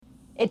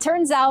It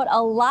turns out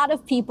a lot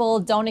of people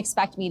don't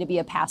expect me to be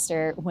a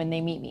pastor when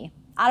they meet me.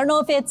 I don't know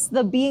if it's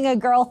the being a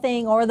girl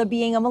thing or the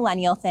being a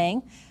millennial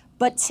thing,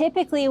 but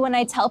typically when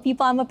I tell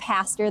people I'm a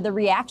pastor, the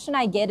reaction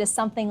I get is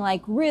something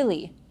like,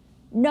 really?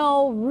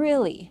 No,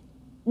 really?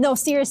 No,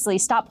 seriously,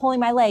 stop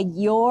pulling my leg.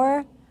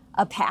 You're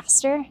a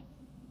pastor?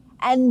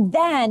 And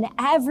then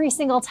every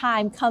single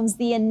time comes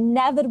the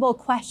inevitable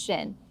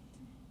question,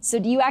 so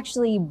do you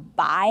actually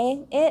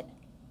buy it?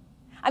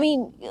 I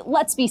mean,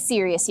 let's be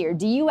serious here.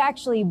 Do you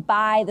actually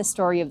buy the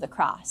story of the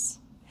cross?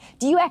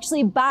 Do you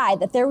actually buy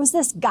that there was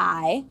this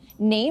guy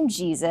named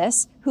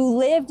Jesus who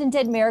lived and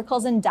did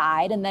miracles and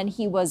died, and then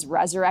he was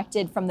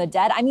resurrected from the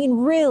dead? I mean,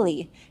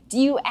 really, do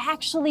you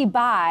actually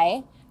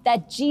buy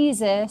that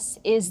Jesus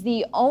is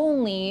the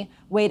only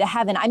way to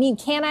heaven? I mean,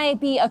 can I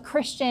be a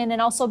Christian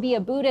and also be a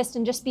Buddhist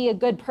and just be a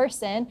good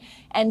person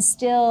and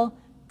still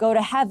go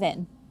to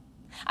heaven?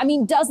 I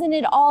mean, doesn't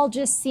it all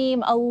just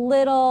seem a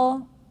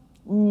little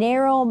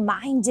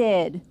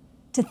narrow-minded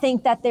to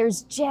think that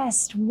there's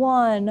just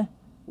one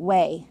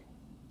way?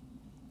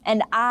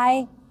 And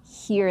I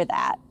hear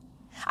that.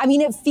 I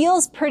mean, it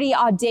feels pretty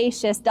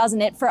audacious,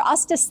 doesn't it, for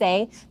us to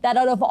say that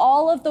out of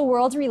all of the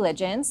world's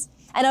religions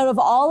and out of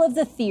all of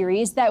the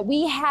theories that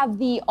we have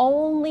the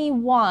only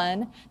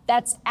one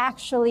that's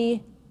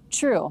actually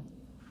true.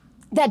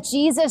 That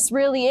Jesus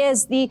really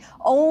is the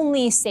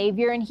only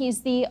Savior and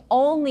he's the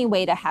only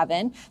way to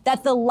heaven,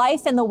 that the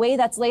life and the way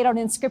that's laid out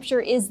in Scripture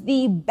is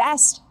the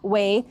best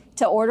way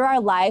to order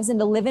our lives and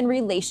to live in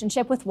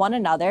relationship with one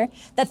another,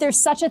 that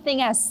there's such a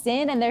thing as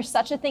sin and there's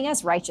such a thing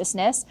as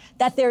righteousness,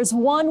 that there's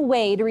one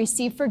way to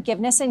receive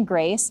forgiveness and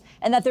grace,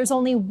 and that there's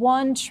only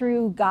one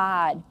true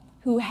God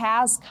who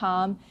has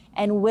come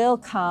and will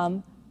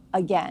come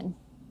again.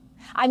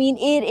 I mean,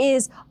 it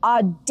is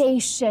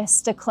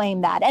audacious to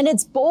claim that. And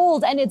it's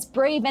bold and it's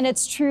brave and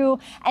it's true.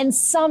 And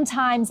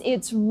sometimes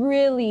it's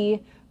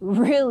really,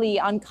 really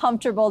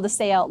uncomfortable to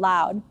say out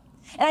loud.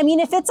 And I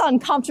mean, if it's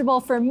uncomfortable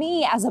for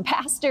me as a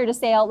pastor to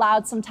say out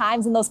loud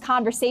sometimes in those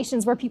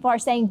conversations where people are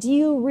saying, do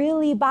you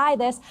really buy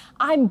this?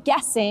 I'm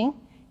guessing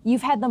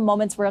you've had the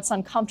moments where it's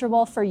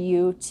uncomfortable for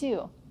you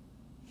too.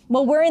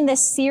 Well, we're in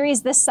this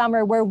series this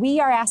summer where we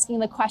are asking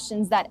the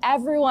questions that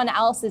everyone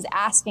else is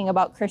asking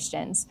about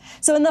Christians.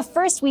 So in the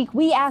first week,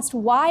 we asked,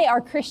 why are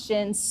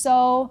Christians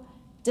so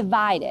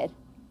divided?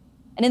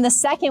 And in the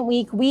second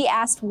week, we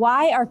asked,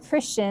 why are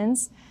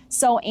Christians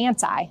so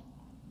anti?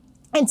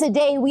 And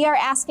today we are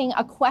asking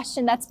a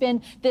question that's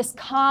been this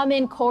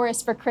common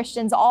chorus for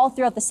Christians all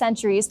throughout the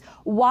centuries.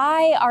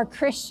 Why are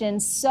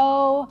Christians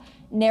so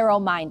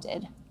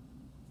narrow-minded?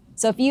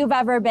 So if you've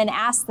ever been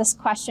asked this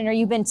question or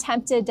you've been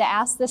tempted to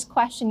ask this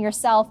question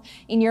yourself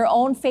in your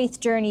own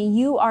faith journey,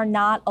 you are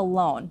not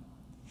alone.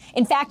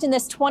 In fact, in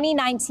this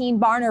 2019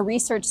 Barna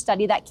research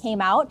study that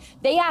came out,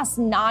 they asked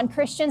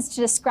non-Christians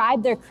to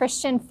describe their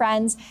Christian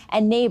friends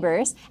and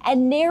neighbors,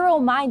 and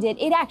narrow-minded,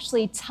 it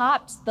actually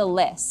topped the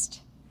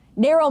list.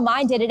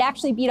 Narrow-minded, it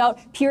actually beat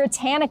out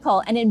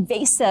puritanical and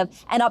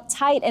invasive and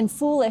uptight and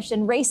foolish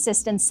and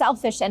racist and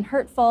selfish and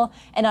hurtful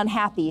and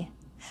unhappy.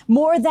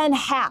 More than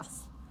half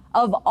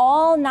of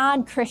all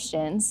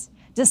non-Christians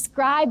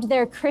described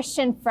their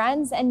Christian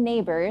friends and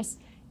neighbors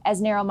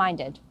as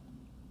narrow-minded.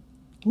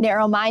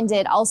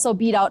 Narrow-minded also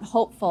beat out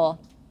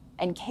hopeful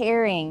and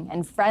caring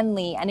and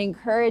friendly and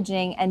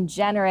encouraging and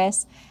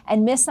generous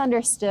and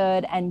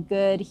misunderstood and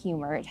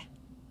good-humored.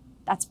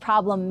 That's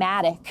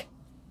problematic,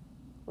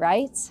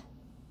 right?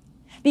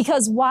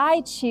 Because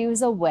why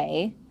choose a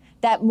way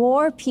that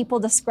more people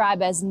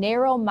describe as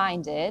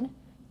narrow-minded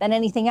than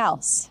anything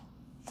else?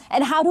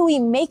 And how do we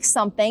make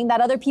something that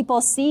other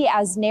people see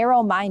as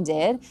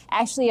narrow-minded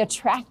actually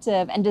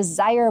attractive and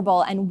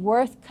desirable and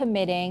worth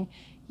committing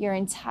your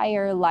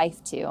entire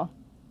life to?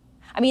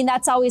 I mean,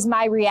 that's always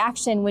my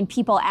reaction when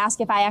people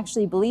ask if I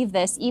actually believe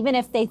this, even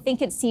if they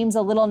think it seems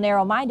a little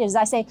narrow-minded, is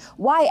I say,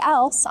 why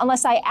else,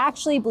 unless I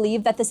actually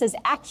believe that this is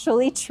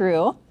actually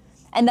true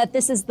and that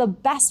this is the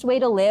best way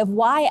to live,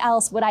 why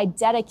else would I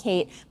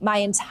dedicate my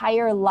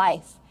entire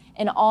life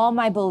and all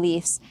my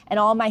beliefs and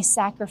all my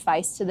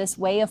sacrifice to this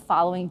way of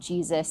following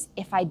Jesus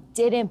if I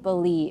didn't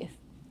believe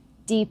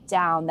deep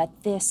down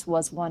that this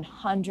was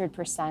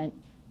 100%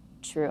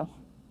 true?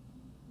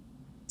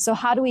 So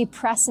how do we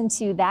press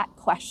into that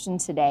question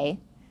today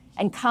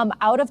and come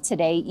out of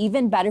today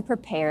even better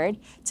prepared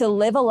to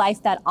live a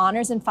life that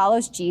honors and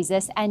follows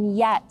Jesus and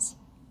yet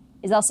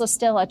is also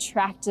still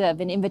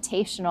attractive and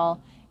invitational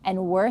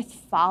and worth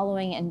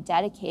following and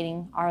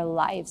dedicating our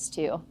lives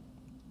to?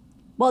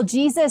 Well,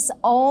 Jesus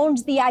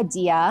owned the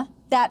idea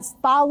that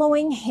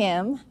following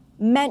him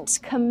meant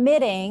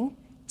committing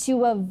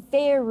to a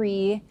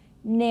very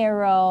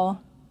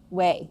narrow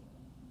way.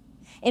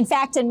 In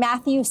fact, in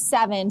Matthew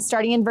 7,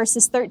 starting in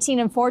verses 13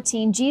 and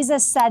 14,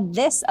 Jesus said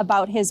this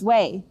about his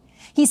way.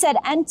 He said,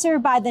 "Enter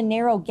by the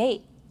narrow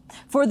gate,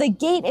 for the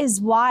gate is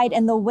wide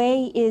and the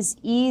way is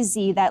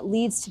easy that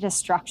leads to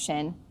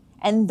destruction,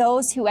 and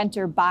those who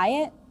enter by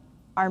it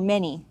are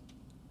many.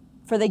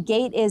 For the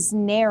gate is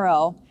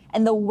narrow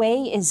and the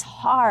way is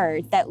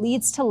hard that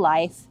leads to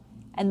life,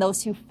 and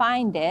those who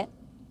find it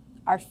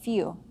are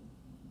few.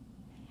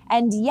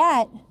 And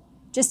yet,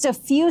 just a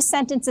few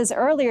sentences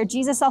earlier,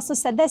 Jesus also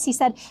said this. He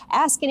said,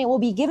 ask and it will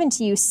be given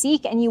to you.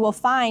 Seek and you will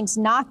find.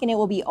 Knock and it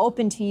will be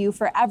open to you.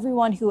 For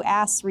everyone who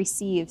asks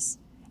receives,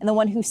 and the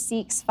one who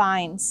seeks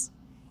finds.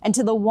 And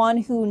to the one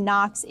who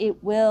knocks,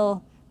 it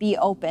will be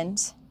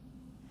opened.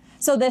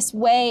 So this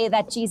way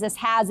that Jesus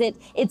has it,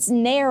 it's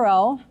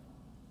narrow,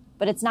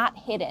 but it's not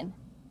hidden.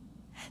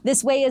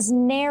 This way is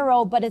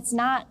narrow, but it's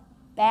not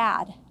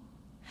bad.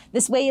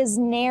 This way is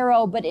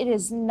narrow, but it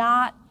is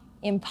not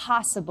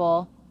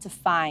impossible to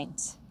find.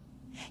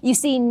 You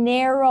see,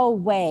 narrow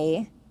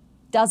way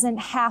doesn't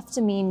have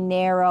to mean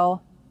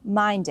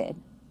narrow-minded.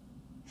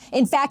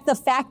 In fact, the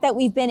fact that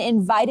we've been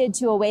invited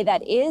to a way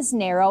that is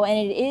narrow and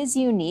it is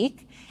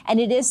unique and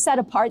it is set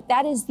apart,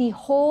 that is the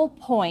whole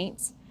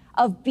point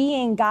of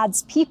being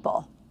God's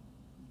people.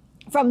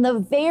 From the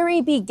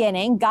very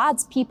beginning,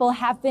 God's people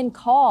have been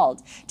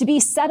called to be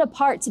set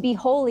apart, to be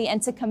holy,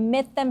 and to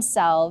commit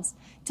themselves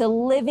to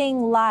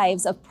living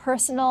lives of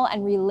personal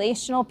and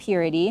relational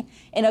purity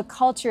in a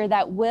culture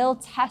that will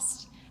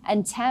test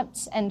and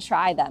tempt and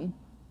try them.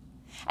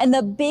 And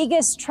the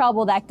biggest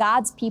trouble that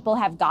God's people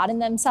have gotten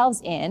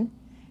themselves in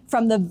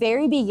from the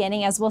very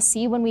beginning, as we'll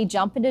see when we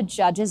jump into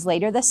Judges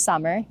later this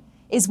summer,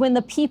 is when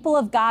the people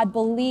of God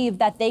believe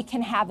that they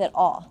can have it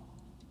all.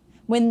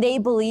 When they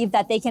believe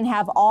that they can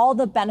have all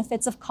the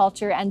benefits of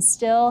culture and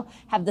still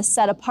have the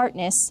set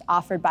apartness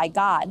offered by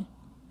God.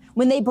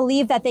 When they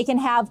believe that they can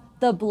have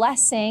the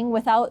blessing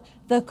without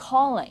the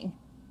calling.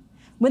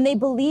 When they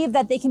believe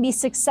that they can be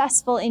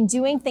successful in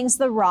doing things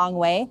the wrong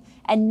way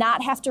and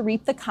not have to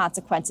reap the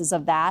consequences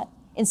of that,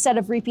 instead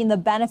of reaping the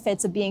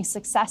benefits of being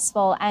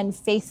successful and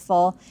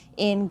faithful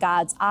in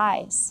God's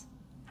eyes.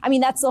 I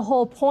mean, that's the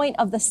whole point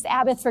of the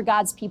Sabbath for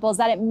God's people, is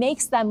that it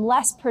makes them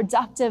less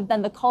productive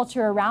than the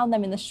culture around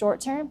them in the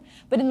short term,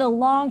 but in the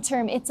long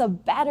term, it's a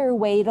better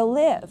way to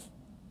live.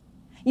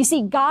 You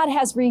see, God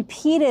has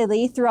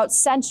repeatedly throughout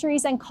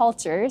centuries and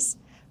cultures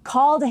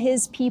called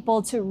his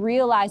people to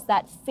realize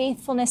that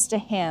faithfulness to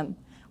him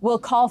will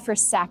call for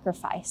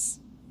sacrifice,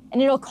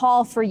 and it'll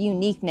call for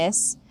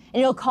uniqueness,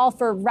 and it'll call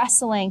for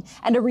wrestling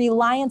and a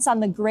reliance on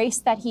the grace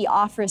that he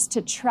offers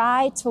to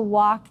try to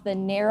walk the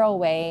narrow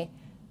way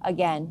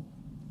again.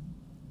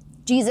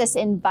 Jesus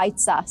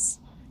invites us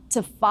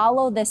to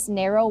follow this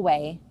narrow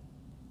way,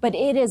 but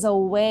it is a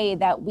way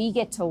that we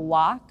get to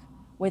walk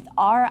with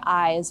our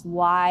eyes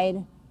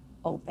wide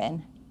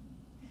open.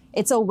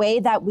 It's a way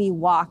that we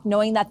walk,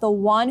 knowing that the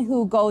one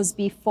who goes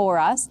before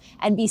us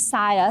and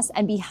beside us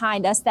and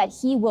behind us, that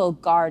he will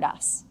guard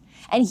us.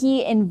 And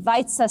he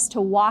invites us to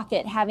walk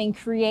it, having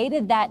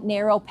created that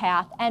narrow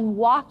path and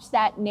walked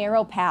that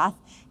narrow path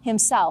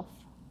himself.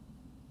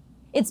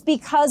 It's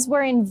because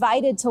we're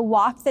invited to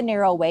walk the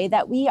narrow way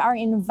that we are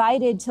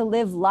invited to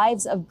live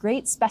lives of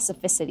great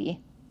specificity,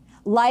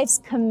 lives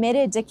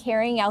committed to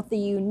carrying out the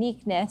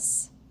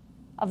uniqueness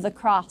of the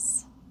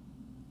cross.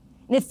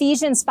 In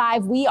Ephesians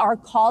 5, we are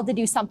called to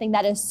do something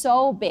that is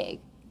so big,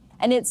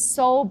 and it's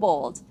so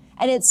bold,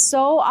 and it's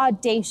so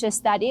audacious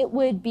that it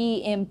would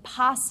be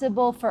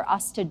impossible for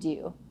us to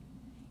do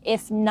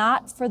if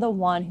not for the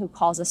one who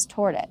calls us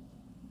toward it.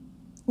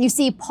 You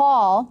see,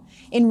 Paul,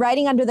 in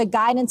writing under the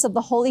guidance of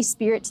the Holy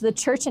Spirit to the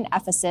church in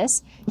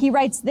Ephesus, he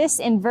writes this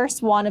in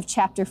verse 1 of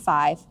chapter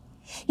 5.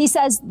 He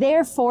says,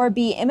 "Therefore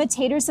be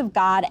imitators of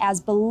God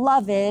as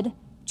beloved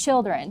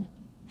children."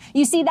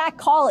 You see that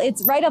call,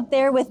 it's right up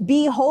there with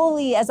 "be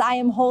holy as I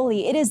am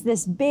holy." It is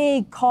this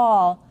big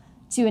call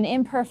to an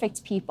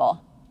imperfect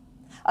people,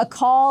 a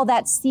call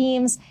that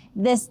seems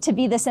to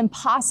be this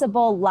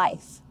impossible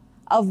life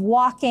of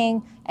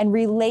walking and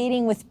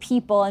relating with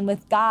people and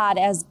with God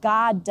as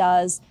God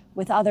does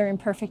with other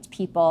imperfect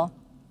people.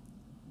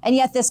 And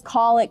yet this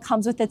call, it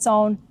comes with its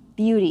own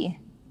beauty.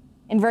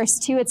 In verse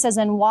 2, it says,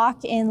 "And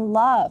walk in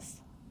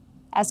love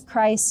as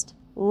Christ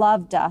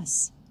loved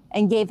us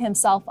and gave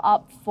himself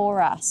up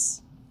for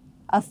us,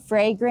 a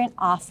fragrant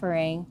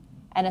offering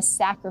and a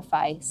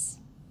sacrifice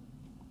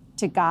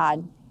to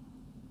God."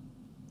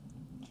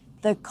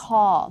 The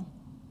call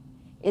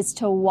is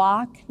to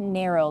walk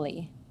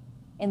narrowly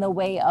in the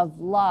way of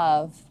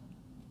love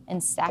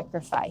and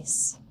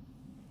sacrifice.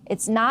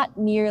 It's not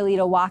merely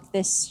to walk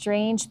this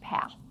strange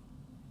path,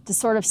 to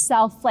sort of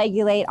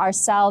self-flagellate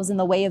ourselves in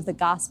the way of the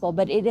gospel,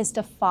 but it is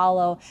to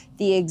follow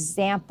the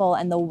example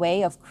and the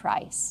way of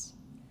Christ,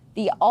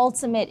 the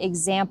ultimate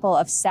example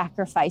of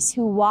sacrifice,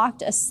 who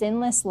walked a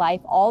sinless life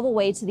all the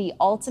way to the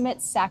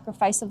ultimate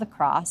sacrifice of the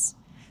cross,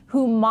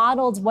 who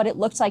modeled what it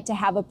looked like to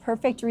have a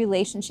perfect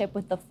relationship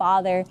with the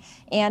Father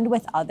and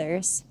with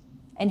others,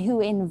 and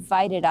who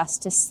invited us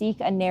to seek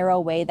a narrow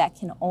way that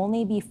can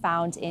only be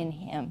found in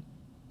him.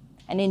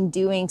 And in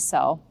doing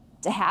so,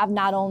 to have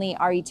not only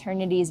our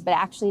eternities, but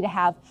actually to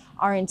have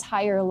our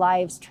entire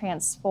lives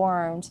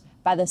transformed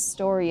by the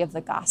story of the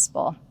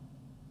gospel.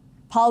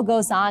 Paul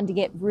goes on to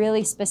get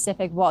really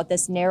specific what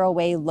this narrow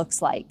way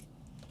looks like.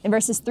 In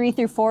verses 3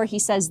 through 4, he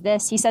says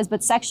this. He says,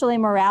 "But sexual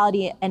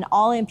immorality and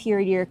all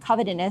impurity or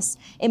covetousness,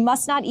 it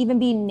must not even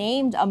be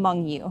named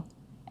among you,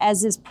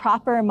 as is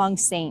proper among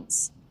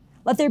saints.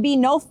 Let there be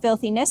no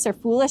filthiness or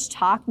foolish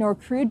talk, nor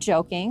crude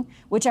joking,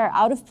 which are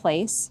out of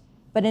place,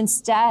 but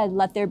instead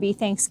let there be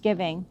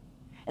thanksgiving.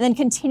 And then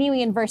continuing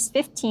in verse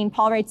 15,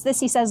 Paul writes this.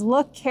 He says,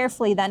 look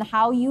carefully then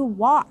how you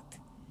walk,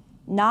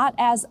 not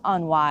as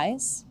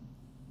unwise,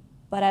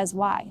 but as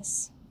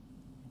wise,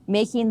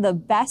 making the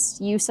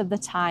best use of the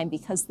time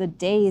because the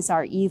days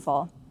are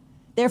evil.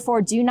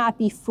 Therefore, do not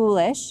be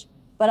foolish,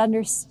 but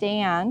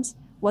understand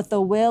what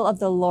the will of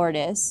the Lord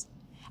is.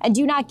 And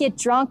do not get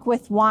drunk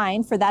with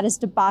wine, for that is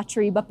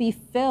debauchery, but be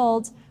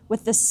filled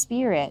with the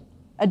Spirit,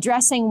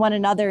 addressing one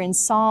another in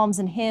psalms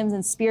and hymns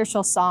and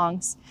spiritual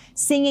songs,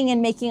 singing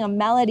and making a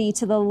melody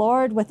to the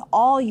Lord with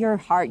all your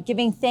heart,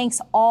 giving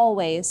thanks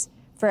always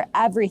for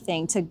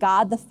everything to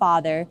God the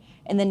Father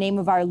in the name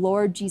of our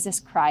Lord Jesus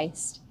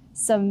Christ,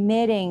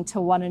 submitting to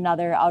one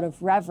another out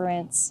of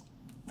reverence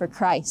for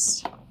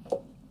Christ.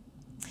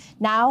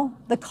 Now,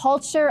 the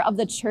culture of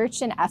the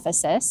church in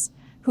Ephesus,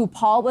 who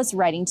Paul was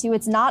writing to,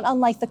 it's not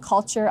unlike the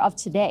culture of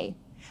today,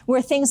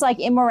 where things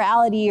like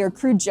immorality or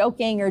crude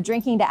joking or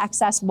drinking to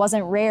excess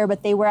wasn't rare,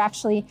 but they were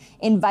actually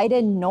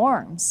invited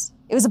norms.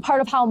 It was a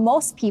part of how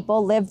most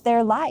people lived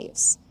their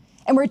lives.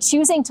 And we're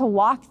choosing to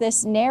walk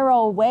this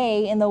narrow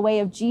way in the way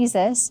of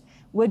Jesus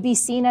would be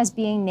seen as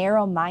being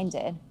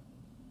narrow-minded and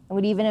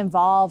would even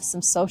involve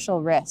some social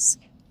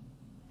risk.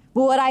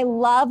 But what I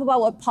love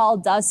about what Paul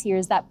does here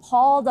is that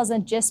Paul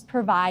doesn't just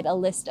provide a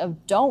list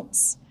of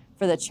don'ts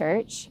for the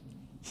church.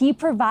 He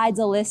provides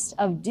a list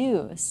of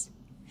do's.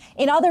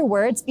 In other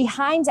words,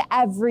 behind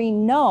every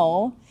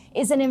no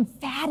is an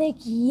emphatic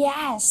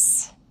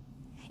yes.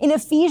 In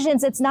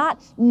Ephesians, it's not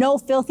no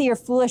filthy or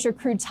foolish or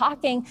crude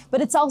talking,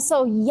 but it's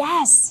also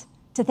yes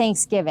to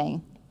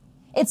thanksgiving.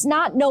 It's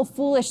not no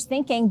foolish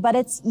thinking, but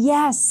it's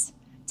yes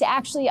to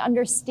actually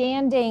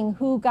understanding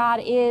who God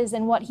is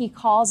and what he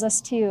calls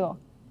us to.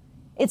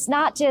 It's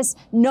not just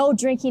no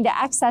drinking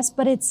to excess,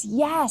 but it's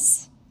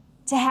yes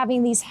to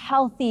having these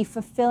healthy,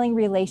 fulfilling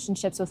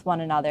relationships with one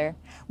another,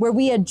 where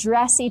we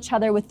address each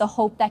other with the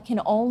hope that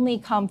can only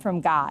come from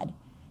God.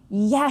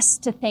 Yes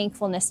to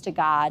thankfulness to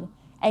God,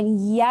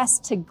 and yes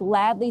to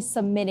gladly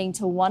submitting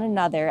to one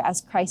another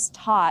as Christ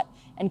taught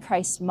and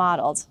Christ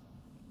modeled.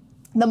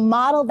 The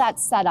model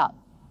that's set up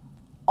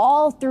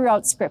all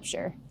throughout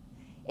Scripture.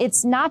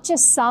 It's not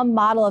just some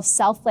model of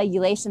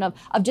self-flagellation,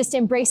 of just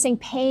embracing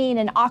pain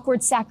and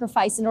awkward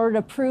sacrifice in order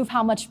to prove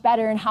how much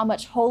better and how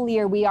much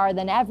holier we are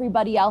than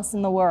everybody else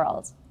in the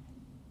world.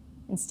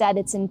 Instead,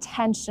 it's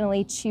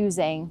intentionally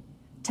choosing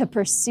to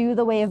pursue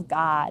the way of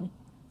God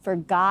for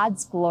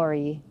God's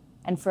glory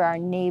and for our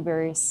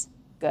neighbor's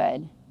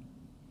good.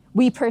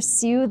 We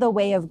pursue the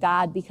way of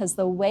God because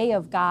the way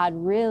of God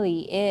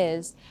really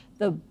is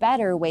the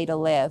better way to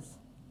live.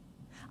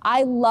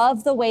 I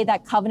love the way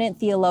that covenant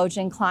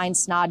theologian Klyne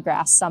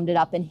Snodgrass summed it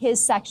up in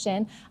his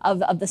section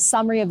of the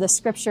summary of the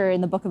scripture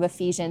in the book of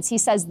Ephesians. He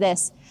says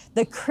this,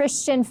 the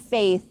Christian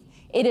faith,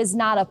 it is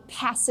not a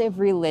passive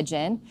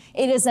religion.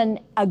 It is an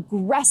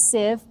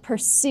aggressive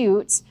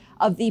pursuit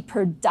of the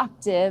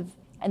productive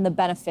and the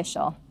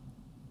beneficial.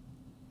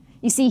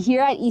 You see,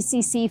 here at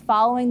ECC,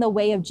 following the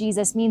way of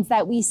Jesus means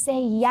that we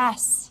say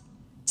yes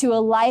to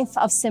a life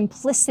of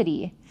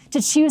simplicity,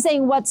 to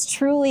choosing what's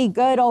truly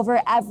good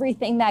over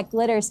everything that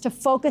glitters, to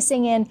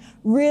focusing in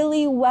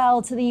really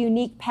well to the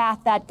unique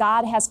path that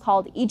God has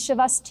called each of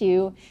us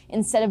to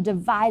instead of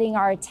dividing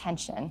our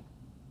attention.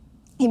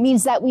 It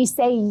means that we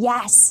say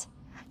yes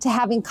to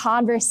having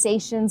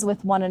conversations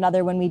with one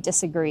another when we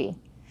disagree,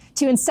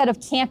 to instead of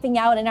camping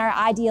out in our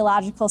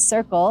ideological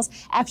circles,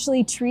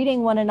 actually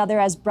treating one another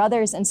as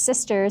brothers and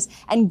sisters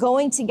and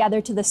going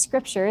together to the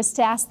scriptures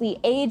to ask the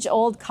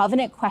age-old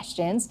covenant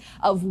questions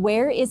of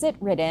where is it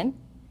written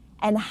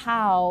and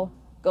how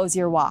goes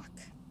your walk.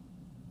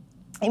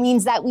 It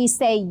means that we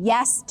say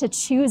yes to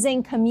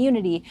choosing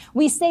community.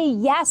 We say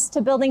yes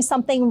to building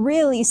something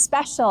really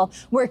special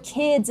where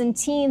kids and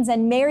teens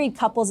and married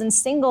couples and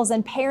singles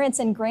and parents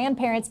and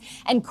grandparents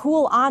and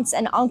cool aunts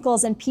and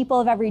uncles and people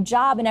of every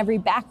job and every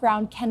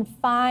background can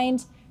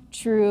find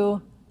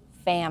true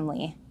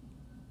family,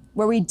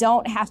 where we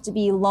don't have to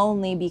be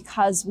lonely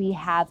because we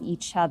have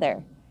each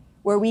other,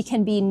 where we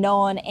can be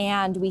known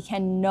and we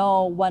can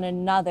know one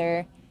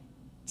another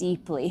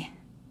deeply.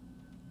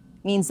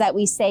 It means that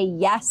we say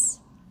yes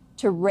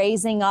to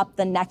raising up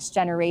the next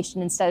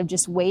generation instead of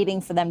just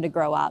waiting for them to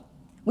grow up.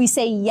 We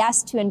say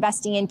yes to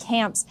investing in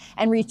camps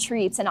and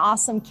retreats and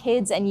awesome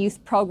kids and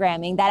youth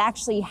programming that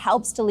actually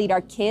helps to lead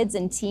our kids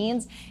and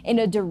teens in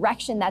a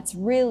direction that's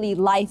really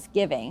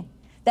life-giving,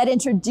 that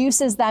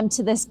introduces them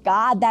to this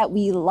God that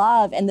we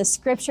love and the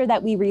scripture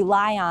that we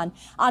rely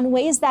on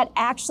ways that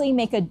actually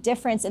make a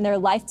difference in their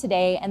life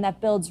today and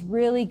that builds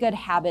really good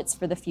habits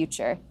for the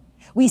future.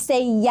 We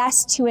say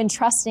yes to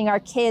entrusting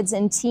our kids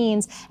and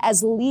teens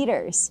as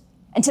leaders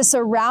and to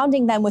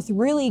surrounding them with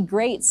really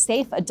great,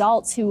 safe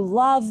adults who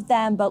love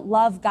them but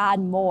love God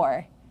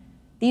more.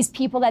 These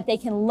people that they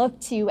can look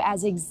to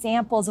as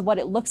examples of what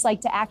it looks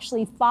like to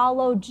actually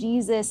follow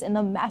Jesus in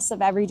the mess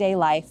of everyday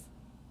life.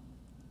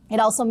 It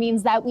also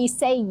means that we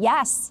say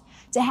yes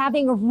to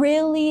having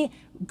really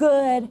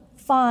good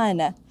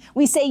fun.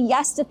 We say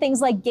yes to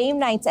things like game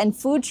nights and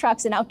food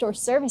trucks and outdoor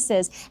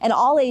services and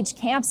all-age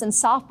camps and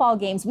softball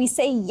games. We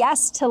say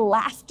yes to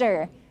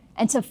laughter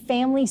and to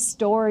family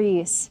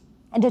stories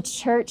and to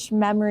church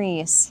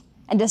memories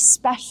and to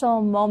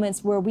special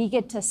moments where we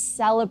get to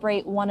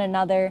celebrate one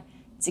another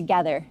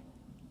together.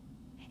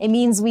 It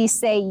means we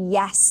say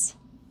yes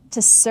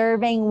to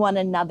serving one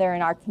another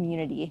in our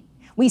community.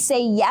 We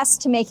say yes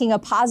to making a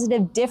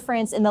positive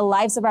difference in the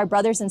lives of our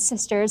brothers and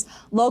sisters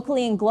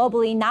locally and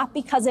globally, not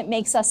because it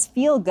makes us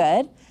feel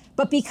good,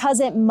 but because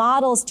it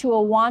models to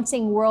a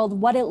wanting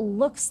world what it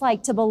looks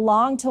like to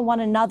belong to one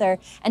another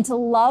and to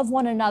love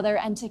one another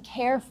and to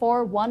care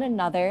for one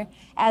another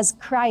as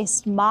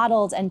Christ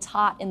modeled and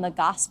taught in the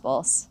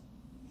Gospels.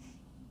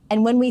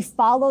 And when we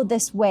follow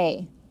this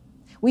way,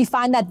 we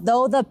find that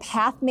though the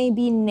path may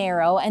be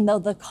narrow and though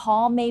the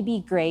call may be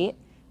great,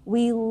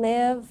 we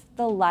live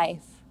the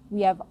life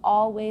we have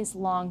always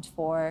longed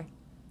for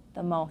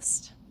the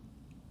most.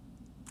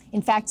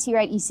 In fact, here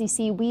at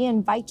ECC, we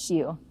invite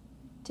you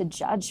to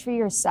judge for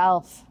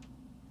yourself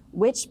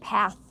which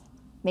path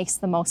makes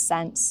the most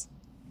sense,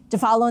 to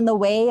follow in the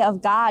way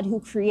of God who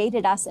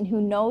created us and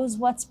who knows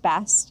what's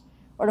best,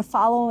 or to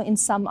follow in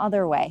some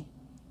other way.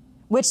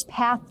 Which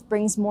path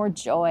brings more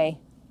joy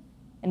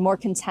and more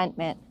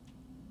contentment?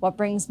 What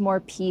brings more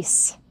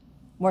peace,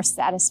 more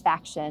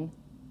satisfaction?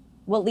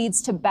 What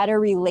leads to better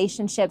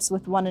relationships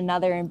with one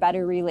another and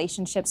better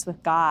relationships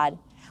with God?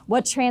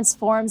 What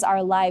transforms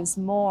our lives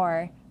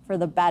more for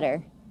the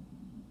better?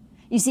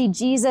 You see,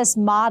 Jesus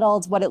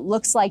modeled what it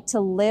looks like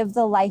to live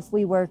the life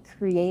we were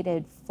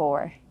created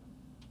for.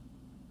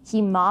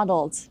 He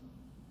modeled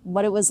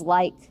what it was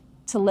like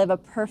to live a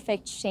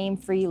perfect,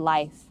 shame-free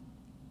life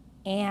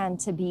and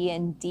to be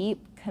in deep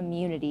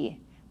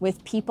community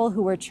with people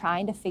who were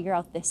trying to figure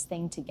out this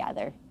thing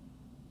together.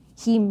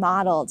 He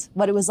modeled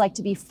what it was like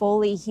to be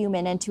fully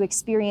human and to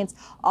experience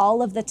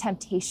all of the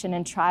temptation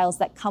and trials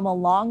that come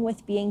along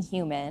with being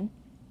human,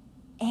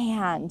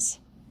 and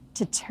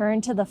to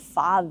turn to the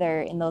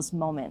Father in those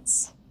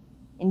moments,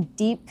 in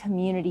deep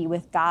community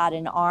with God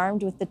and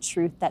armed with the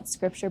truth that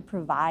Scripture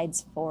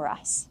provides for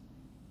us.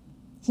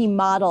 He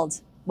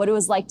modeled what it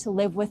was like to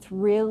live with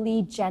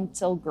really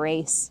gentle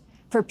grace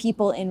for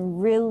people in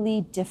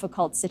really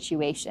difficult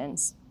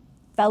situations,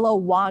 fellow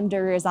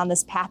wanderers on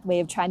this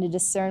pathway of trying to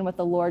discern what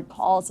the Lord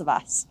calls of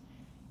us,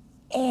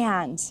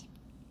 and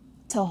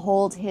to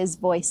hold his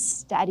voice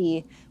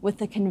steady with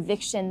the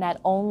conviction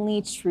that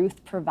only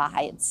truth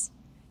provides,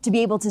 to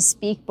be able to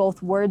speak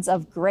both words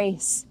of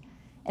grace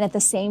and at the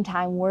same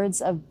time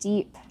words of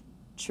deep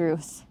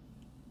truth.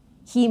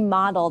 He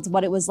modeled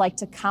what it was like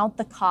to count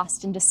the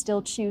cost and to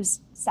still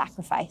choose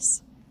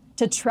sacrifice,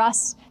 to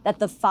trust that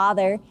the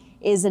Father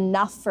is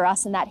enough for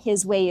us and that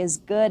his way is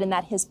good and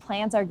that his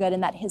plans are good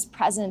and that his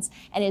presence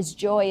and his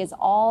joy is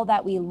all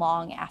that we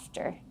long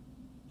after.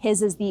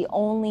 His is the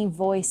only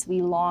voice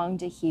we long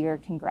to hear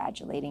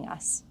congratulating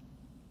us.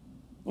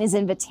 His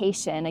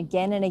invitation,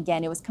 again and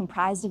again, it was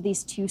comprised of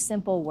these two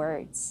simple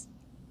words: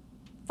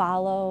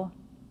 follow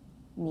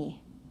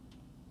me.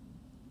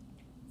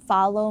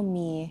 Follow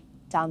me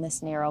down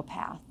this narrow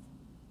path.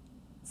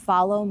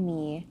 Follow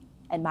me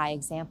and my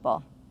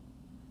example.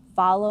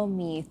 Follow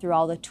me through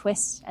all the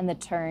twists and the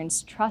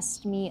turns.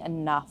 Trust me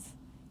enough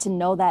to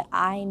know that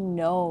I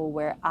know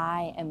where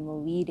I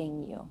am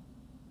leading you.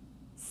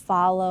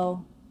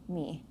 Follow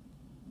me.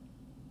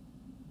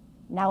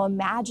 Now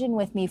imagine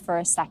with me for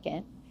a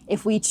second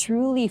if we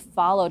truly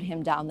followed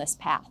him down this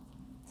path.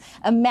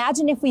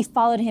 Imagine if we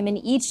followed him in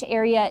each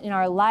area in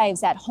our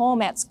lives, at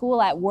home, at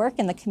school, at work,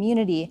 in the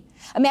community.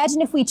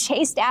 Imagine if we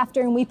chased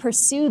after and we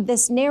pursued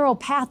this narrow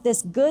path,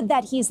 this good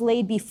that he's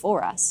laid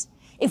before us.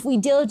 If we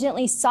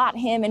diligently sought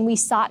him and we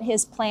sought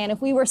his plan,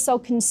 if we were so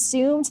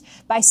consumed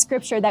by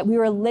Scripture that we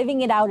were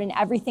living it out in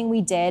everything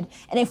we did,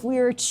 and if we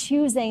were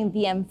choosing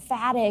the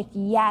emphatic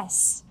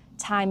yes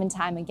time and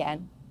time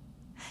again.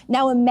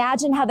 Now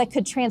imagine how that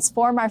could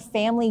transform our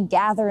family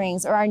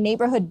gatherings or our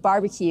neighborhood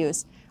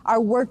barbecues, our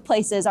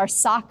workplaces, our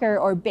soccer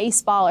or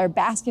baseball or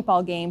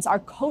basketball games, our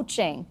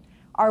coaching,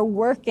 our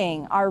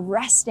working, our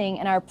resting,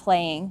 and our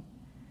playing.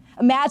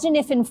 Imagine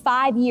if in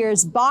 5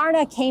 years,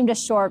 Barna came to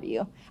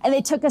Shoreview and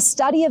they took a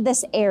study of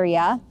this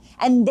area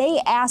and they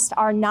asked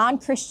our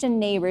non-Christian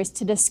neighbors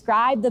to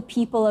describe the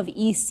people of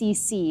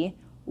ECC.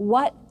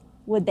 What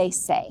would they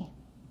say?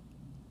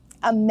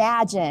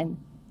 Imagine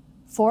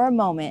for a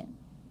moment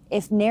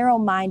if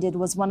narrow-minded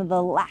was one of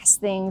the last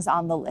things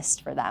on the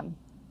list for them.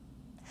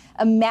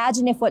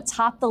 Imagine if what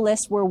topped the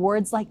list were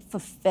words like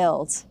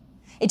fulfilled.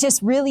 It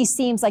just really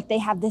seems like they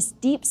have this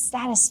deep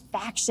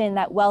satisfaction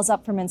that wells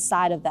up from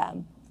inside of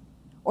them.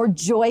 Or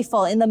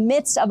joyful. In the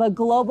midst of a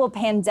global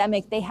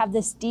pandemic, they have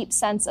this deep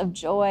sense of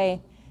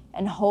joy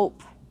and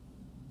hope.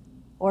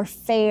 Or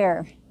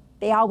fair.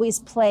 They always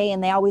play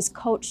and they always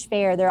coach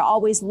fair. They're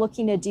always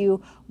looking to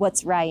do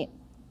what's right.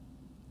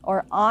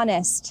 Or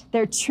honest.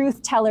 They're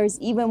truth tellers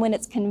even when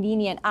it's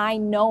convenient. I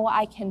know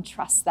I can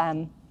trust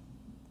them.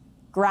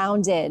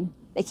 Grounded.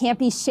 They can't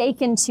be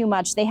shaken too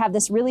much. They have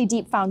this really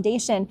deep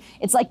foundation.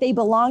 It's like they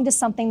belong to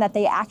something that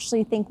they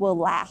actually think will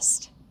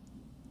last.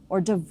 Or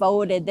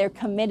devoted. They're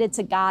committed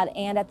to God,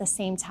 and at the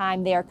same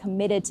time, they are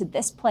committed to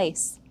this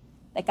place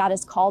that God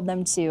has called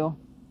them to.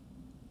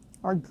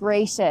 Or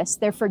gracious.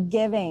 They're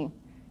forgiving,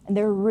 and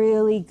they're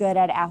really good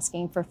at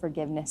asking for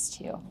forgiveness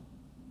too.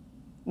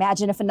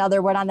 Imagine if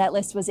another word on that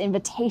list was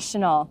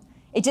invitational.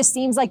 It just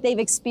seems like they've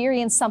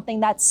experienced something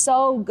that's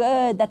so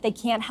good that they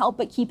can't help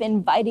but keep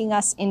inviting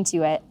us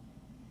into it.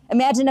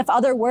 Imagine if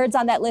other words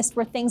on that list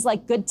were things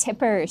like good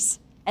tippers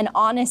and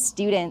honest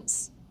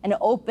students and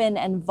open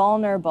and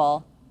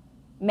vulnerable.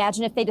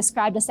 Imagine if they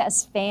described us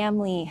as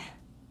family.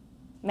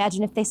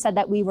 Imagine if they said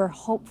that we were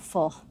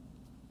hopeful.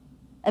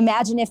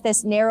 Imagine if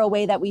this narrow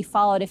way that we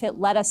followed, if it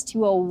led us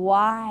to a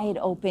wide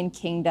open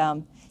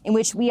kingdom in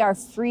which we are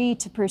free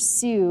to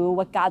pursue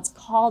what God's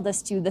called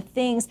us to, the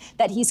things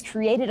that he's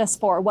created us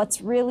for,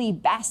 what's really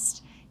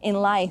best in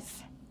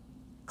life.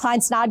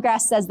 Klein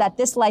Snodgrass says that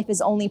this life is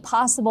only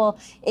possible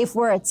if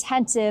we're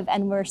attentive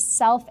and we're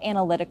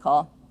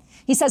self-analytical.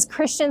 He says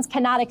Christians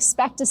cannot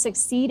expect to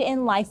succeed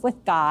in life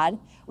with God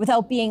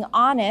without being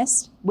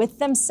honest with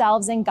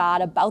themselves and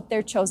God about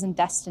their chosen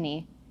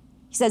destiny.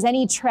 He says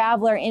any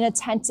traveler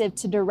inattentive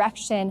to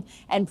direction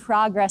and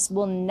progress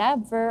will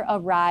never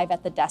arrive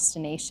at the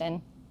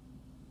destination.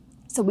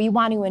 So we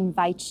want to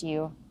invite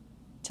you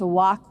to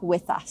walk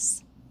with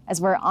us as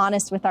we're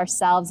honest with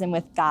ourselves and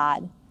with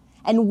God.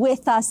 And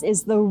with us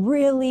is the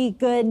really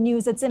good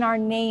news. It's in our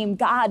name,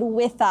 God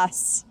with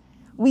us.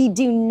 We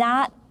do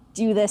not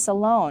do this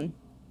alone.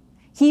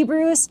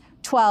 Hebrews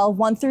 12,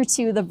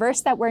 1-2, the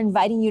verse that we're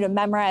inviting you to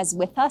memorize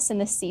with us in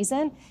this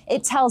season,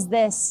 it tells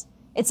this.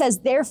 It says,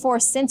 therefore,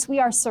 since we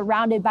are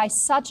surrounded by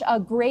such a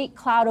great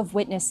cloud of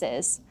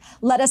witnesses,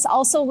 let us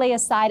also lay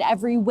aside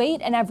every weight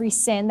and every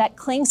sin that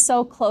clings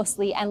so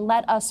closely, and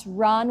let us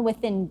run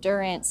with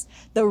endurance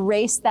the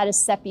race that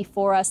is set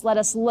before us. Let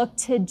us look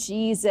to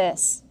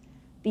Jesus,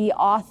 the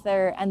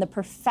author and the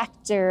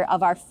perfecter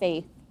of our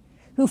faith,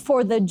 who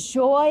for the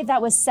joy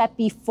that was set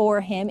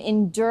before him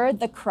endured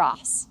the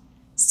cross,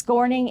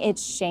 scorning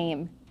its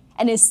shame,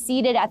 and is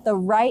seated at the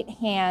right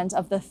hand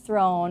of the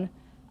throne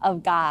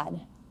of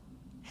God.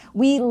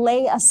 We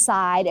lay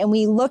aside and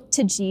we look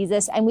to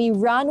Jesus and we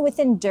run with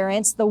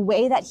endurance the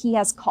way that he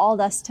has called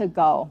us to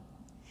go.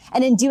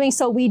 And in doing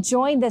so, we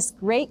join this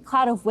great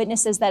cloud of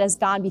witnesses that has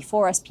gone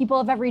before us, people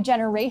of every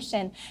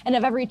generation and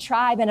of every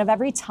tribe and of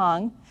every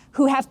tongue,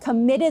 who have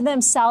committed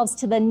themselves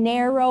to the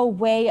narrow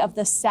way of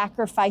the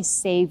sacrifice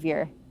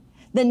Savior,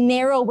 the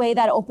narrow way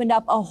that opened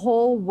up a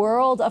whole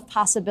world of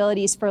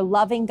possibilities for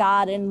loving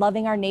God and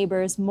loving our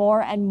neighbors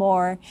more and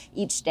more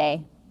each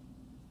day.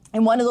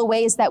 And one of the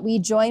ways that we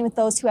join with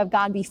those who have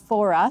gone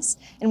before us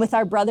and with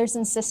our brothers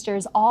and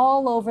sisters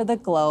all over the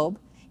globe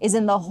is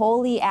in the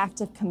holy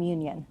act of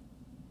communion.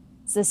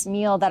 It's this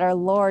meal that our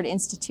Lord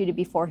instituted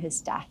before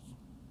his death.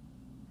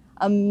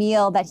 A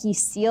meal that he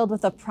sealed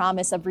with a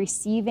promise of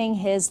receiving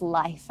his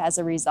life as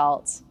a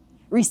result,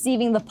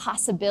 receiving the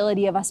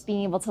possibility of us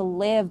being able to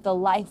live the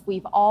life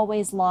we've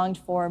always longed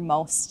for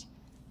most.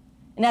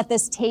 And at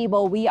this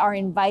table, we are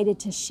invited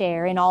to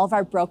share in all of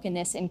our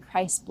brokenness in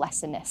Christ's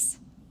blessedness.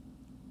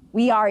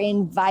 We are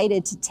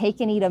invited to take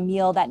and eat a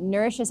meal that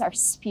nourishes our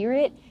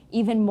spirit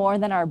even more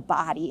than our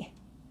body,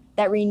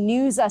 that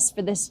renews us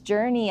for this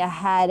journey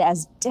ahead,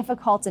 as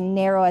difficult and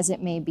narrow as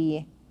it may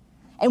be.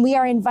 And we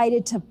are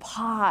invited to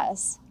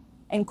pause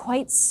and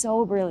quite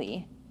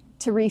soberly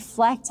to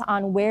reflect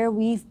on where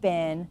we've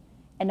been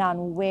and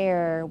on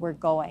where we're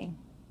going.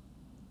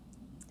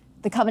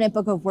 The Covenant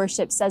Book of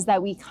Worship says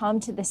that we come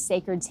to the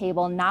sacred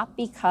table not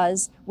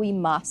because we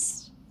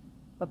must,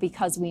 but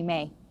because we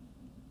may.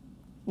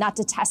 Not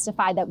to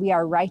testify that we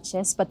are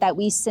righteous, but that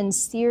we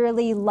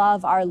sincerely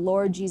love our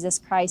Lord Jesus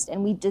Christ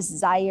and we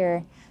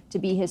desire to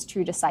be his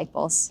true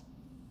disciples.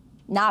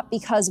 Not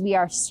because we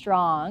are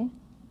strong,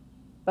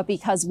 but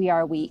because we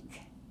are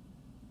weak.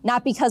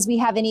 Not because we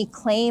have any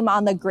claim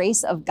on the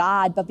grace of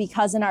God, but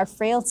because in our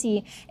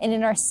frailty and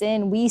in our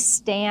sin, we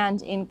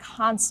stand in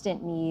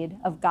constant need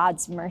of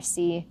God's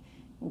mercy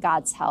and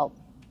God's help.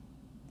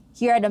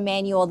 Here at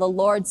Emmanuel, the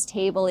Lord's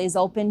table is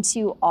open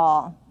to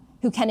all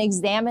who can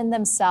examine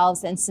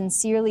themselves and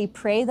sincerely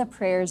pray the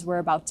prayers we're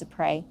about to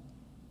pray.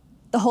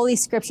 The Holy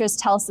Scriptures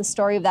tell us the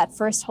story of that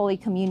first Holy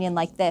Communion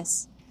like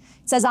this.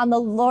 It says, on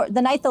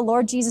the night the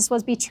Lord Jesus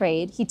was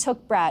betrayed, he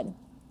took bread,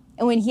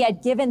 and when he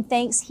had given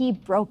thanks, he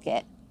broke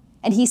it.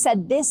 And he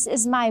said, this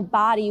is my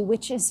body,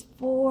 which is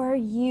for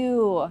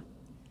you.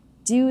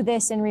 Do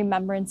this in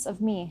remembrance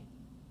of me.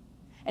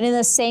 And in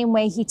the same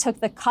way, he took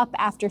the cup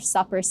after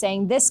supper,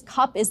 saying, this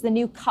cup is the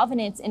new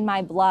covenant in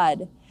my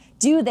blood.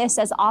 Do this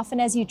as often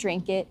as you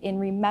drink it in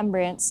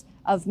remembrance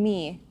of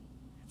me.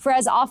 For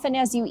as often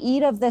as you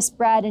eat of this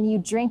bread and you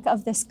drink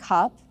of this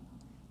cup,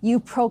 you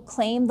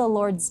proclaim the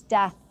Lord's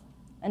death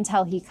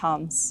until he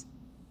comes.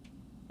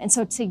 And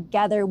so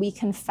together we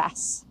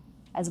confess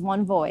as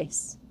one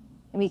voice,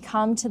 and we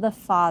come to the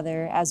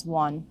Father as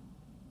one.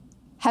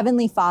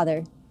 Heavenly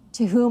Father,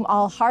 to whom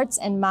all hearts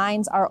and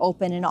minds are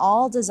open and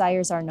all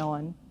desires are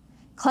known,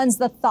 Cleanse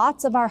the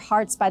thoughts of our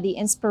hearts by the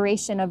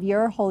inspiration of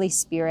your Holy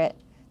Spirit,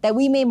 that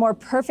we may more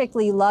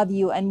perfectly love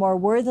you and more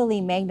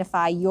worthily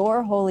magnify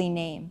your holy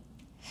name.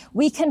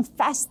 We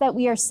confess that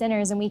we are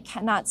sinners and we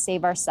cannot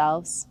save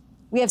ourselves.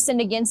 We have sinned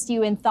against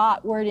you in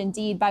thought, word, and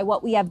deed, by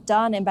what we have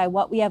done and by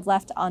what we have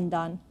left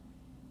undone.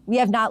 We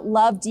have not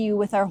loved you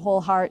with our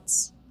whole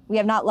hearts. We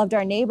have not loved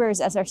our neighbors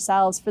as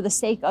ourselves. For the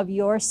sake of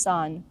your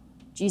Son,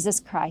 Jesus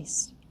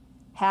Christ,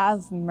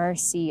 have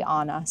mercy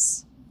on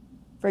us.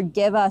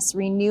 Forgive us,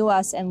 renew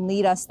us, and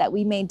lead us, that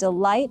we may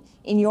delight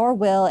in your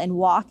will and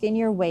walk in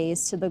your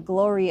ways to the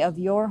glory of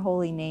your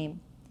holy name.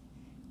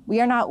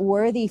 We are not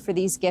worthy for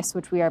these gifts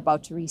which we are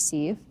about to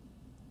receive,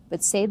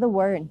 but say the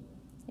word,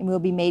 and we'll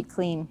be made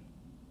clean.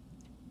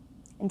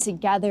 And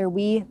together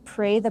we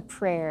pray the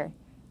prayer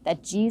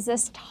that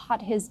Jesus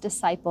taught his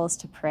disciples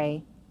to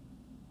pray,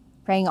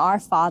 praying, Our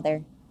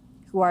Father,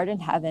 who art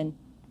in heaven,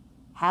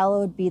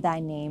 hallowed be thy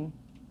name.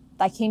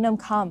 Thy kingdom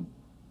come,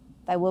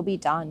 thy will be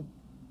done,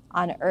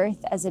 on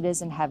earth as it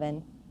is in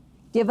heaven.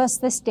 Give us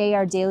this day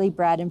our daily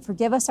bread, and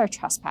forgive us our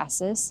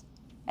trespasses,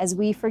 as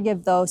we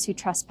forgive those who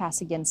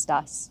trespass against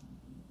us.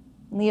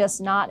 And lead us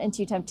not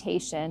into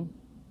temptation,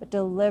 but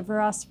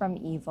deliver us from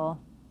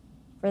evil.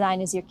 For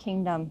thine is your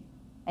kingdom,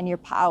 and your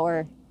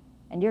power,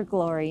 and your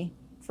glory,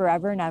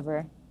 forever and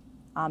ever.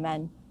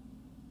 Amen.